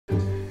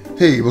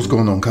Hey, what's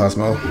going on,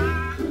 Cosmo?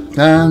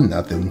 Nah,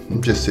 nothing.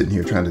 I'm just sitting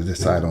here trying to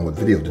decide on what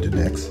video to do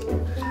next.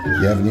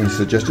 You have any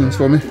suggestions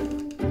for me?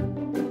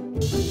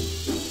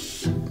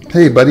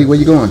 Hey, buddy, where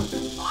you going?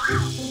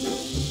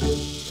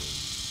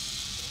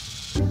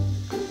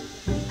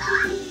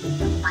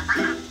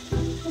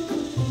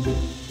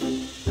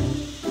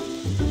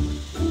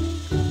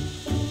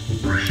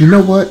 You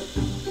know what?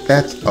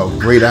 That's a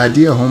great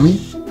idea,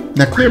 homie.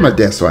 Now clear my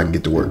desk so I can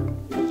get to work.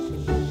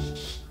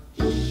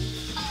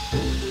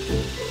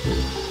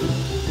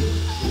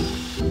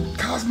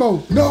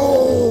 Cosmo,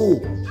 no!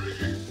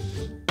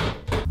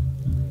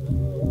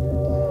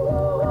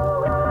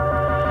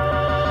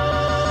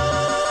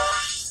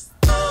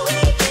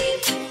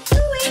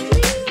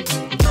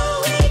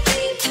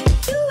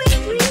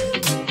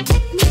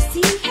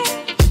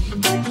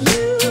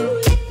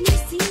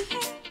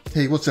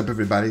 Hey, what's up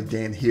everybody?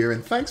 Dan here,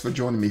 and thanks for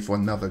joining me for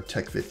another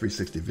TechFit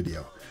 360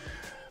 video.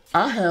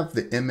 I have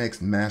the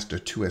MXMaster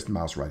 2S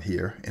mouse right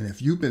here, and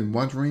if you've been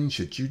wondering,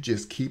 should you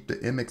just keep the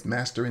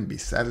MXMaster and be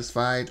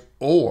satisfied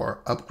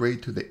or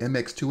upgrade to the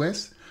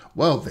MX2S?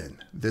 Well then,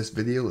 this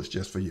video is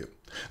just for you.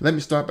 Let me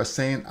start by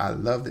saying I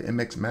love the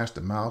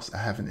MXMaster mouse. I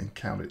haven't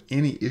encountered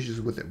any issues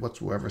with it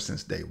whatsoever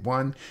since day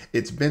one.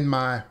 It's been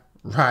my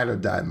ride or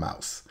die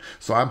mouse.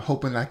 So I'm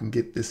hoping I can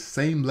get this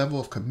same level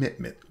of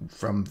commitment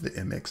from the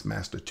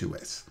MXMaster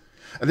 2S.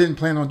 I didn't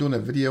plan on doing a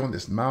video on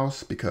this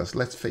mouse because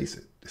let's face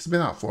it, it's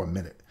been out for a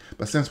minute.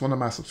 But since one of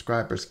my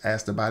subscribers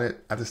asked about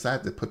it, I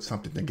decided to put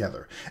something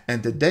together.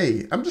 And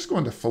today, I'm just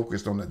going to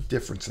focus on the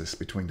differences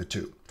between the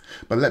two.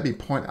 But let me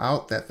point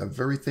out that the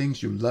very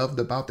things you loved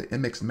about the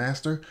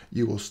MXMaster,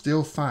 you will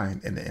still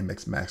find in the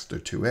MXMaster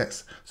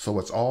 2S. So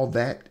it's all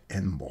that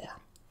and more.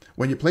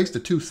 When you place the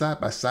two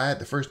side by side,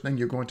 the first thing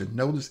you're going to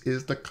notice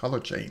is the color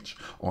change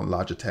on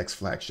Logitech's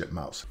flagship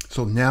mouse.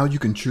 So now you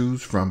can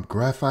choose from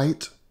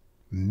graphite,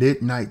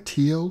 midnight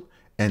teal,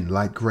 and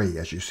light gray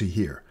as you see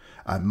here.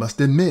 I must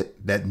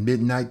admit that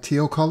midnight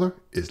teal color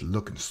is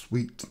looking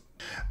sweet.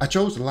 I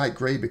chose the light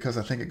gray because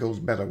I think it goes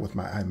better with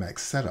my iMac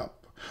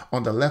setup.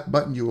 On the left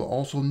button, you will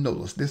also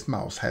notice this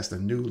mouse has the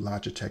new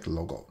Logitech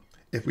logo.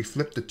 If we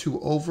flip the two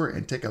over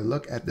and take a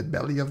look at the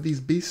belly of these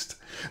beasts,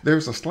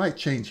 there's a slight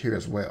change here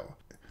as well.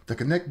 The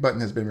connect button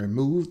has been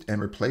removed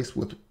and replaced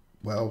with,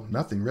 well,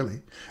 nothing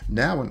really.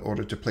 Now, in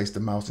order to place the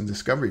mouse in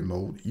discovery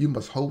mode, you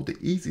must hold the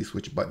easy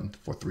switch button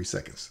for 3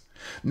 seconds.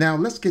 Now,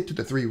 let's get to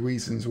the 3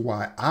 reasons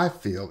why I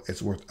feel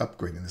it's worth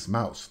upgrading this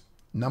mouse.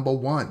 Number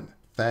 1,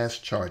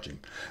 fast charging.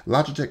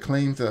 Logitech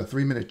claims that a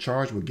 3-minute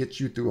charge will get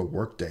you through a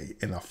workday,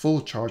 and a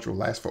full charge will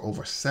last for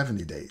over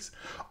 70 days.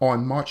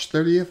 On March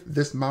 30th,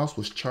 this mouse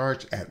was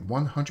charged at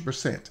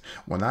 100%.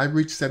 When I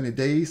reach 70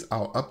 days,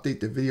 I'll update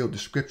the video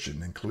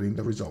description, including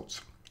the results.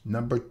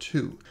 Number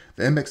 2,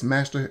 the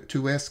MXMaster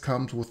 2S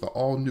comes with the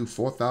all-new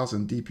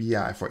 4000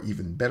 DPI for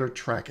even better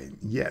tracking.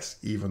 Yes,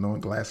 even on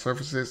glass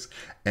surfaces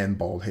and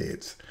bald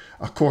heads.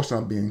 Of course,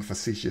 I'm being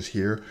facetious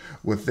here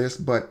with this,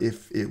 but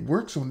if it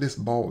works on this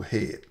bald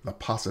head, the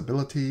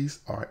possibilities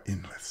are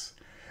endless.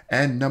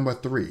 And number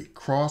 3,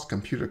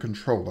 cross-computer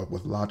controller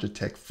with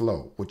Logitech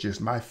Flow, which is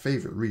my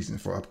favorite reason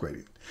for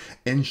upgrading.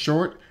 In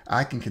short,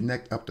 I can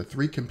connect up to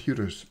 3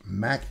 computers,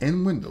 Mac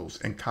and Windows,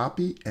 and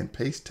copy and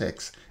paste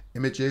text,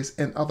 images,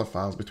 and other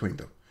files between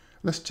them.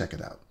 Let's check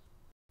it out.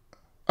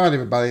 Alright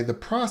everybody, the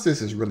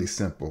process is really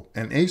simple.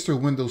 An Acer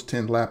Windows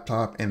 10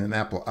 laptop and an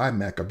Apple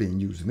iMac are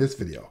being used in this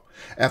video.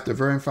 After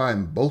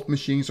verifying both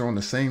machines are on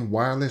the same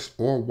wireless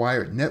or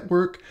wired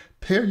network,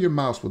 pair your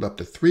mouse with up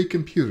to 3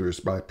 computers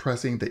by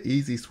pressing the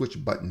easy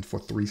switch button for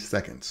 3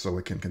 seconds so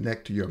it can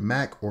connect to your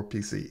Mac or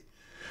PC.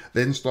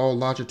 The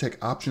installed Logitech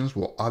options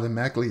will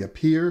automatically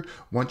appear.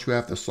 Once you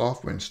have the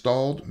software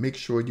installed, make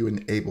sure you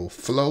enable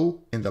Flow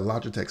in the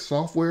Logitech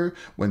software.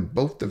 When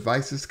both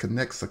devices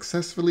connect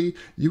successfully,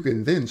 you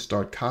can then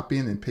start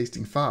copying and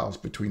pasting files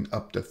between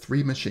up to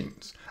 3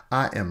 machines.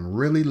 I am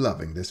really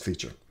loving this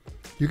feature.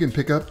 You can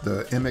pick up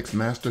the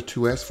MXMaster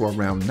 2S for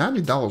around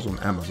 $90 on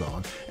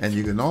Amazon, and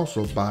you can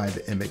also buy the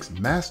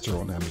MXMaster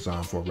on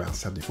Amazon for around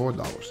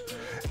 $74.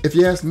 If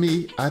you ask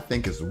me, I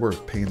think it's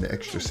worth paying the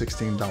extra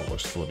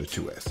 $16 for the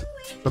 2S.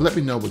 But let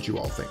me know what you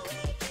all think.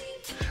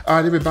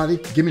 Alright everybody,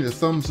 give me the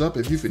thumbs up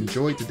if you've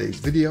enjoyed today's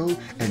video,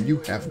 and you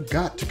have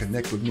got to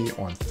connect with me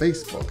on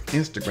Facebook,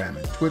 Instagram,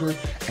 and Twitter,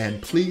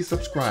 and please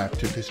subscribe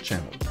to this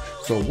channel.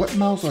 So what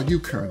mouse are you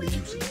currently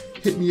using?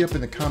 Hit me up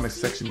in the comments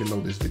section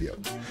below this video.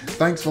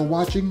 Thanks for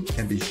watching,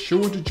 and be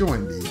sure to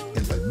join me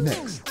in the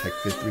next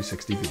TechFit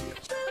 360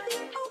 video.